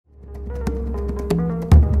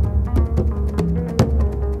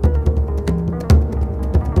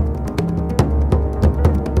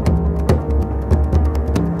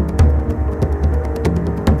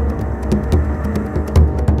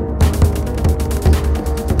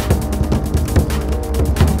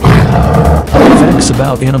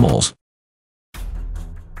about animals.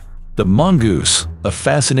 The mongoose, a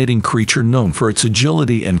fascinating creature known for its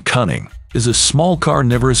agility and cunning, is a small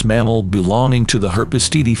carnivorous mammal belonging to the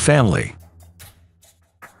Herpestidae family.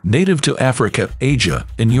 Native to Africa, Asia,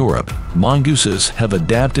 and Europe, mongooses have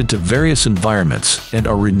adapted to various environments and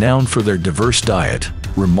are renowned for their diverse diet,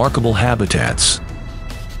 remarkable habitats,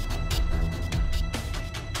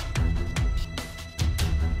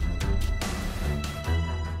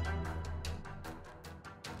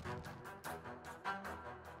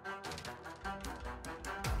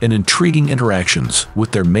 and intriguing interactions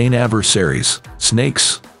with their main adversaries,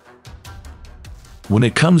 snakes. When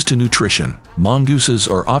it comes to nutrition, mongooses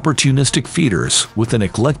are opportunistic feeders with an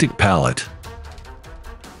eclectic palate.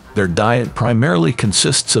 Their diet primarily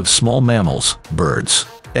consists of small mammals, birds,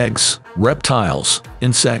 eggs, reptiles,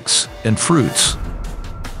 insects, and fruits.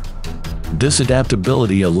 This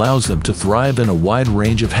adaptability allows them to thrive in a wide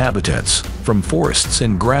range of habitats, from forests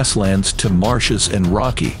and grasslands to marshes and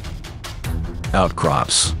rocky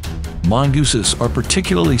outcrops. Mongooses are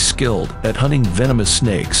particularly skilled at hunting venomous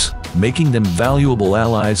snakes, making them valuable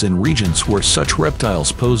allies in regions where such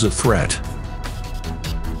reptiles pose a threat.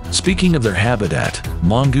 Speaking of their habitat,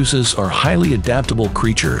 mongooses are highly adaptable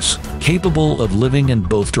creatures, capable of living in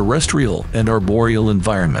both terrestrial and arboreal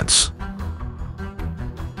environments.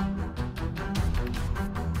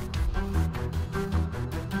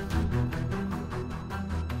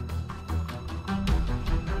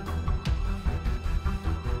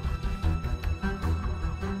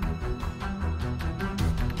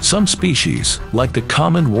 Some species, like the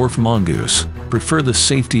common dwarf mongoose, prefer the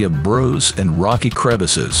safety of burrows and rocky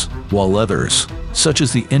crevices, while others, such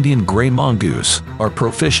as the Indian gray mongoose, are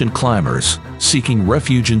proficient climbers, seeking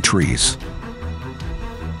refuge in trees.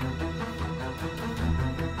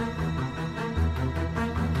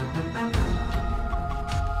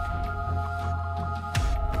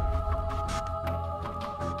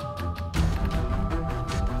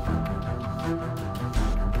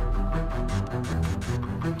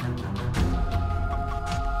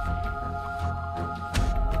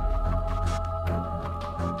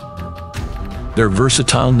 Their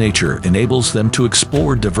versatile nature enables them to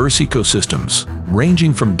explore diverse ecosystems,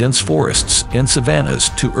 ranging from dense forests and savannas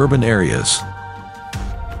to urban areas.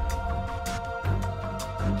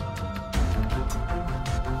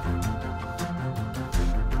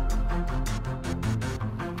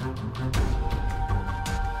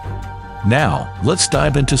 Now, let's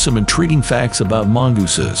dive into some intriguing facts about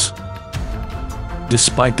mongooses.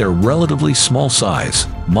 Despite their relatively small size,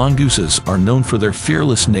 mongooses are known for their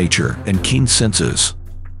fearless nature and keen senses.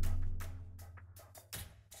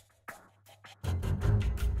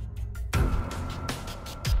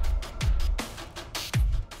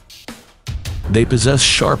 They possess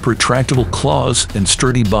sharp retractable claws and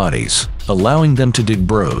sturdy bodies, allowing them to dig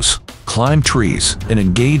burrows, climb trees, and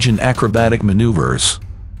engage in acrobatic maneuvers.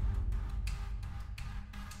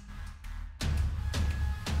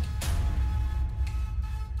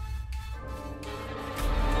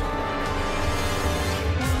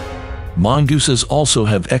 Mongooses also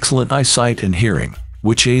have excellent eyesight and hearing,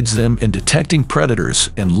 which aids them in detecting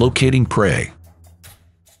predators and locating prey.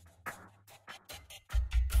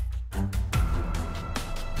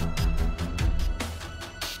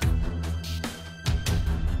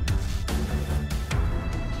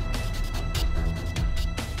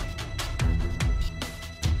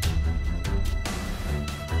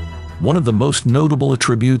 One of the most notable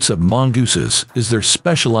attributes of mongooses is their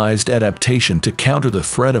specialized adaptation to counter the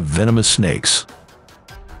threat of venomous snakes.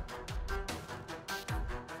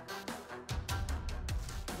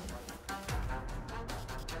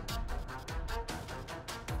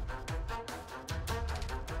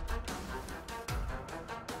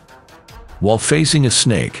 While facing a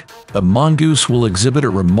snake, a mongoose will exhibit a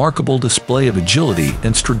remarkable display of agility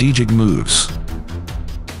and strategic moves.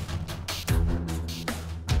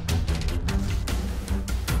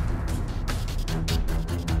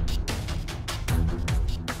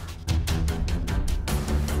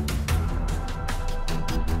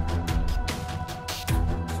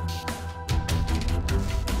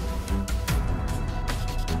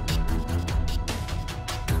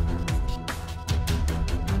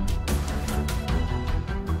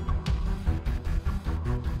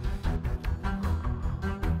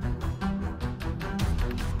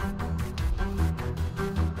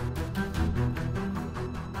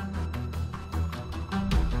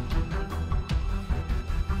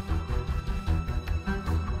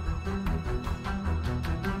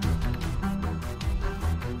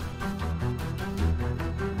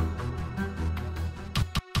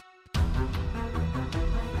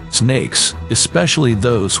 Snakes, especially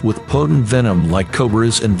those with potent venom like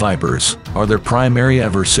cobras and vipers, are their primary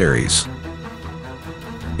adversaries.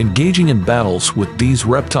 Engaging in battles with these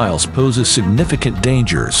reptiles poses significant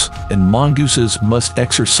dangers, and mongooses must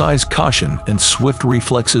exercise caution and swift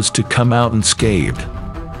reflexes to come out unscathed.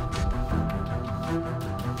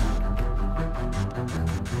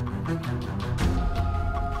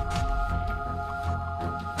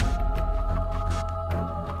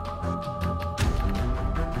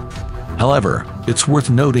 However, it's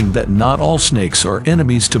worth noting that not all snakes are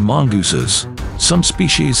enemies to mongooses. Some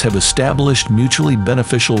species have established mutually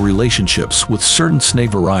beneficial relationships with certain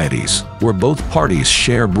snake varieties, where both parties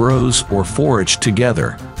share burrows or forage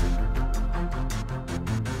together.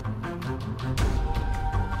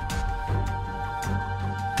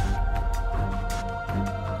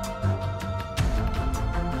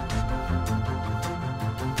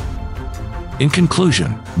 In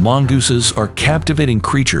conclusion, mongooses are captivating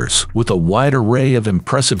creatures with a wide array of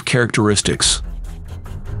impressive characteristics.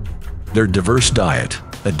 Their diverse diet,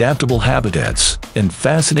 adaptable habitats, and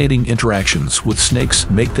fascinating interactions with snakes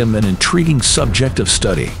make them an intriguing subject of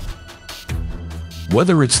study.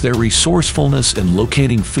 Whether it's their resourcefulness in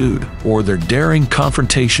locating food or their daring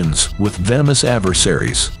confrontations with venomous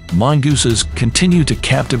adversaries, mongooses continue to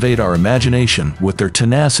captivate our imagination with their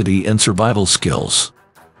tenacity and survival skills.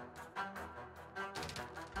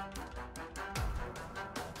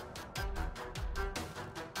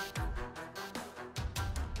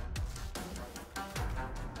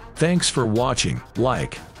 Thanks for watching.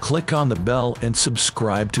 Like, click on the bell and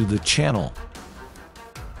subscribe to the channel.